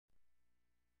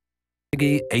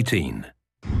18.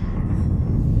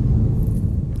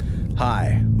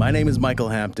 Hi, my name is Michael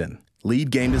Hampton,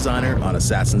 lead game designer on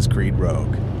Assassin's Creed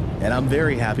Rogue, and I'm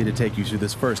very happy to take you through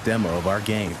this first demo of our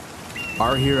game.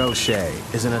 Our hero, Shay,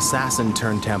 is an assassin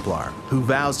turned Templar who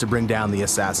vows to bring down the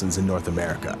assassins in North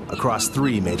America across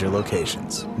 3 major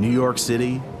locations: New York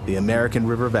City, the American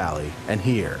River Valley, and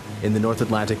here in the North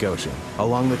Atlantic Ocean,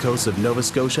 along the coasts of Nova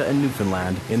Scotia and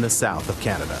Newfoundland in the south of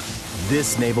Canada.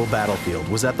 This naval battlefield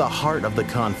was at the heart of the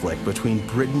conflict between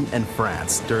Britain and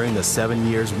France during the 7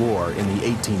 Years' War in the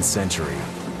 18th century,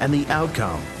 and the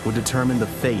outcome would determine the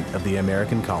fate of the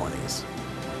American colonies.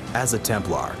 As a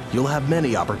Templar, you'll have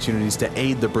many opportunities to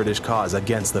aid the British cause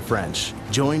against the French,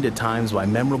 joined at times by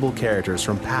memorable characters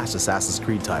from past Assassin's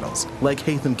Creed titles, like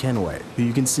Haytham Kenway, who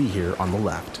you can see here on the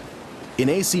left. In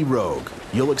AC Rogue,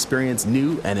 you'll experience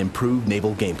new and improved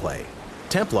naval gameplay.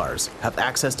 Templars have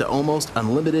access to almost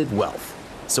unlimited wealth,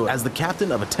 so as the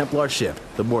captain of a Templar ship,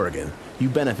 the Morrigan, you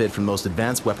benefit from the most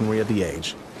advanced weaponry of the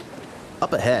age.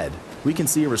 Up ahead, we can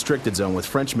see a restricted zone with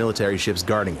French military ships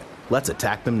guarding it. Let's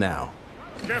attack them now.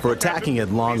 For attacking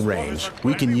at long range,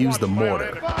 we can use the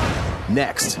mortar.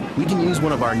 Next, we can use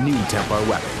one of our new Templar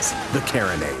weapons, the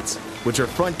carronades, which are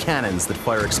front cannons that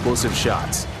fire explosive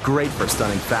shots, great for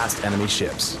stunning fast enemy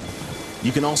ships.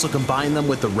 You can also combine them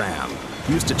with the ram,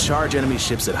 used to charge enemy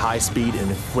ships at high speed and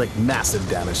inflict massive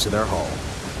damage to their hull.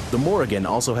 The Morrigan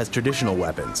also has traditional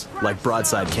weapons, like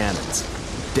broadside cannons.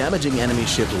 Damaging enemy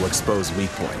ships will expose weak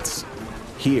points.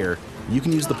 Here, you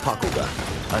can use the puckle gun,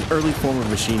 an early form of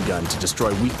machine gun to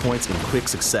destroy weak points in quick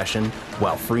succession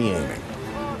while free aiming.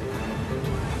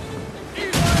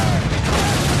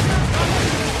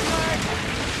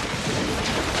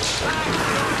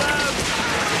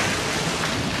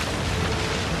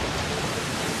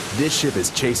 This ship is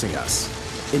chasing us.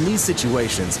 In these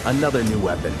situations, another new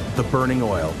weapon, the burning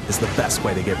oil, is the best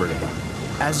way to get rid of them.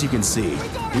 As you can see,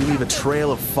 we leave a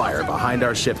trail of fire behind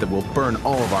our ship that will burn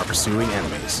all of our pursuing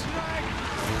enemies.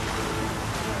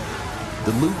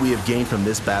 The loot we have gained from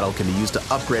this battle can be used to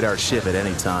upgrade our ship at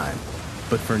any time.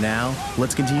 But for now,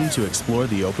 let's continue to explore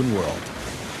the open world.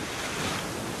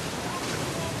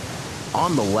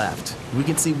 On the left, we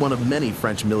can see one of many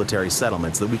French military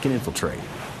settlements that we can infiltrate.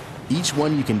 Each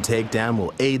one you can take down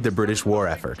will aid the British war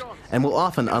effort, and will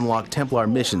often unlock Templar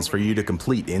missions for you to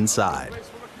complete inside.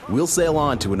 We'll sail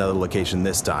on to another location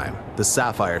this time, the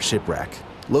Sapphire Shipwreck,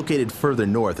 located further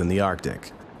north in the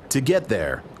Arctic. To get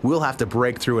there, we'll have to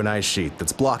break through an ice sheet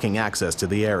that's blocking access to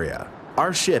the area.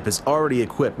 Our ship is already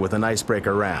equipped with an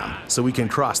icebreaker ram, so we can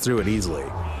cross through it easily.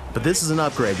 But this is an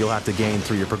upgrade you'll have to gain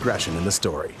through your progression in the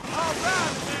story.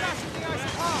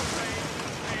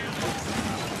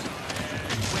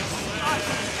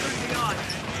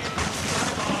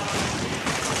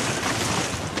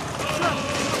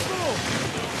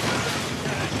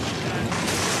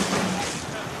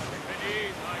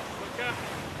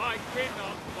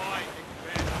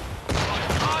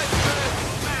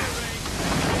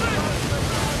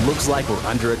 Looks like we're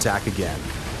under attack again.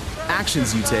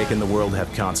 Actions you take in the world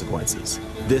have consequences,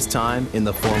 this time in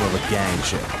the form of a gang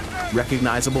ship,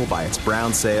 recognizable by its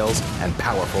brown sails and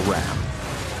powerful ram.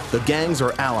 The gangs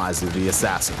are allies of the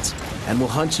assassins, and will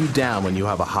hunt you down when you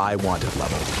have a high wanted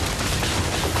level.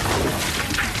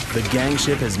 The gang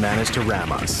ship has managed to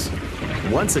ram us.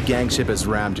 Once a gang ship has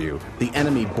rammed you, the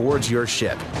enemy boards your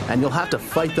ship, and you'll have to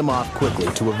fight them off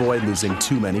quickly to avoid losing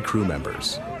too many crew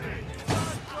members.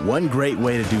 One great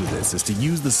way to do this is to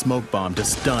use the smoke bomb to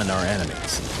stun our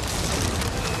enemies.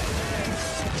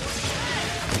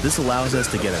 This allows us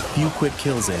to get a few quick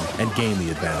kills in and gain the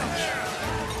advantage.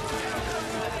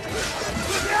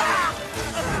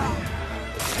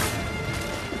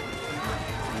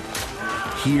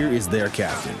 Here is their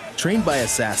captain. Trained by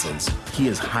assassins, he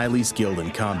is highly skilled in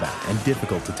combat and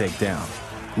difficult to take down.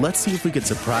 Let's see if we can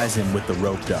surprise him with the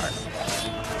rope dart.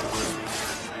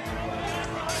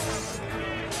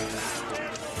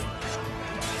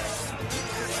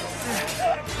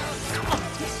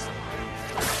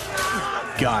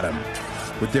 Got him.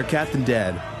 With their captain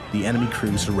dead, the enemy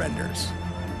crew surrenders.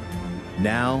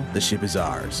 Now, the ship is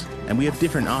ours, and we have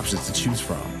different options to choose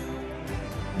from.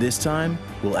 This time,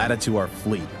 we'll add it to our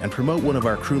fleet and promote one of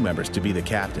our crew members to be the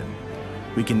captain.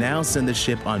 We can now send the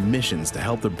ship on missions to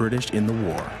help the British in the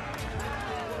war.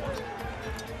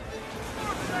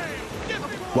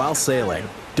 While sailing,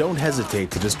 don't hesitate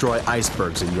to destroy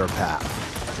icebergs in your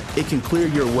path. It can clear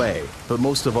your way, but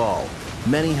most of all,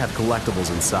 many have collectibles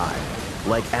inside,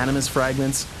 like animus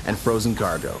fragments and frozen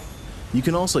cargo. You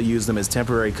can also use them as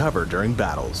temporary cover during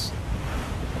battles.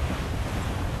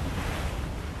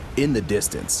 In the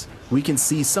distance, we can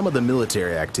see some of the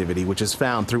military activity which is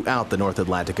found throughout the North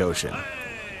Atlantic Ocean.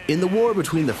 In the war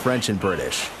between the French and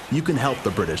British, you can help the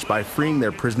British by freeing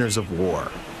their prisoners of war.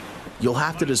 You'll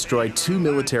have to destroy 2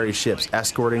 military ships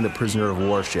escorting the prisoner of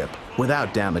war ship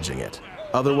without damaging it.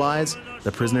 Otherwise,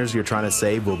 the prisoners you're trying to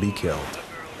save will be killed.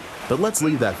 But let's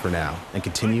leave that for now and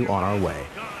continue on our way.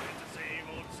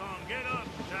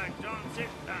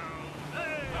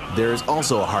 There is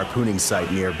also a harpooning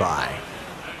site nearby.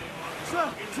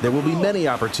 There will be many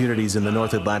opportunities in the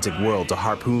North Atlantic world to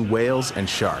harpoon whales and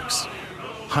sharks.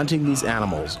 Hunting these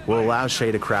animals will allow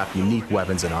Shay to craft unique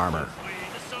weapons and armor.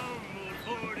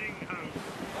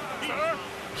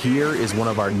 Here is one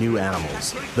of our new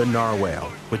animals, the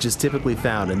narwhal, which is typically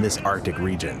found in this Arctic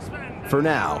region. For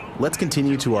now, let's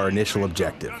continue to our initial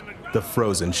objective, the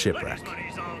frozen shipwreck.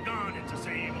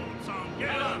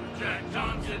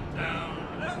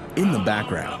 In the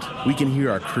background, we can hear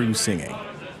our crew singing.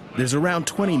 There's around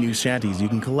 20 new shanties you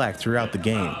can collect throughout the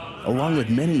game, along with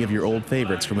many of your old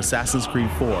favorites from Assassin's Creed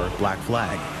 4 Black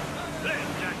Flag.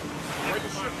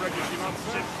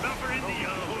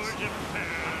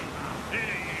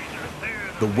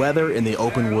 The weather in the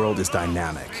open world is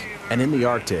dynamic, and in the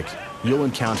Arctic, you'll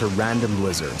encounter random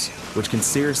blizzards, which can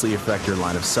seriously affect your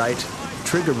line of sight,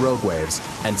 trigger rogue waves,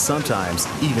 and sometimes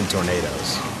even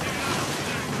tornadoes.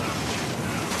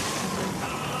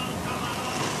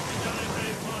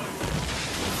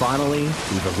 Finally,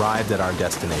 we've arrived at our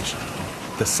destination,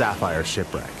 the Sapphire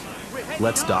Shipwreck.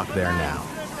 Let's dock there now.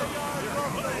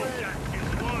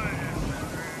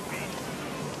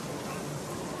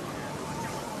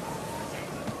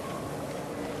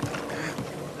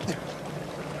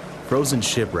 Frozen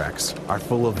shipwrecks are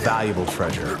full of valuable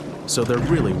treasure, so they're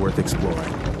really worth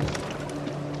exploring.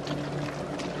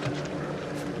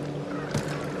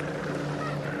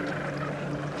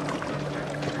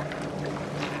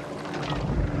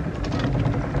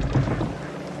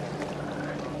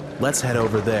 Let's head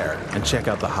over there and check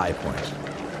out the high point.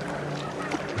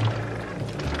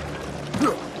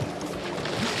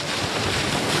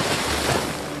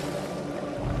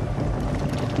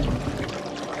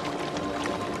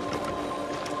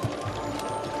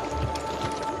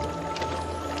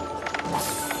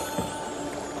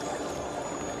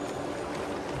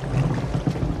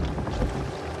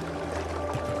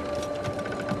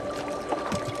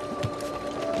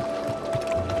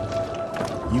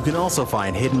 You can also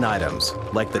find hidden items,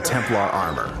 like the Templar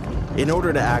armor. In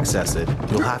order to access it,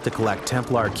 you'll have to collect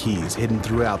Templar keys hidden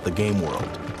throughout the game world.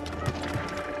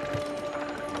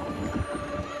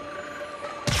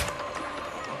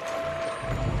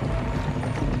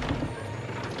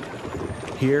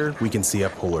 Here, we can see a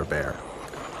polar bear.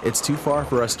 It's too far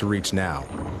for us to reach now,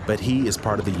 but he is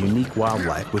part of the unique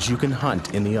wildlife which you can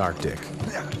hunt in the Arctic.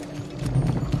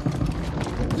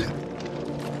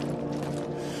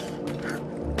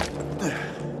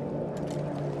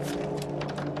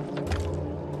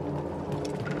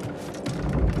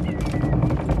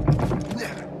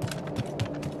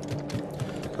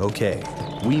 Okay,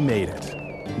 we made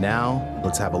it. Now,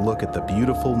 let's have a look at the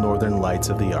beautiful northern lights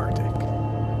of the Arctic.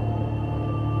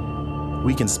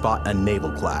 We can spot a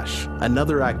naval clash,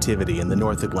 another activity in the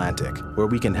North Atlantic where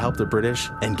we can help the British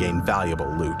and gain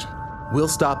valuable loot. We'll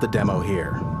stop the demo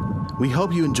here. We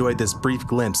hope you enjoyed this brief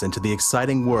glimpse into the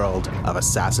exciting world of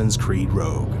Assassin's Creed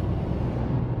Rogue.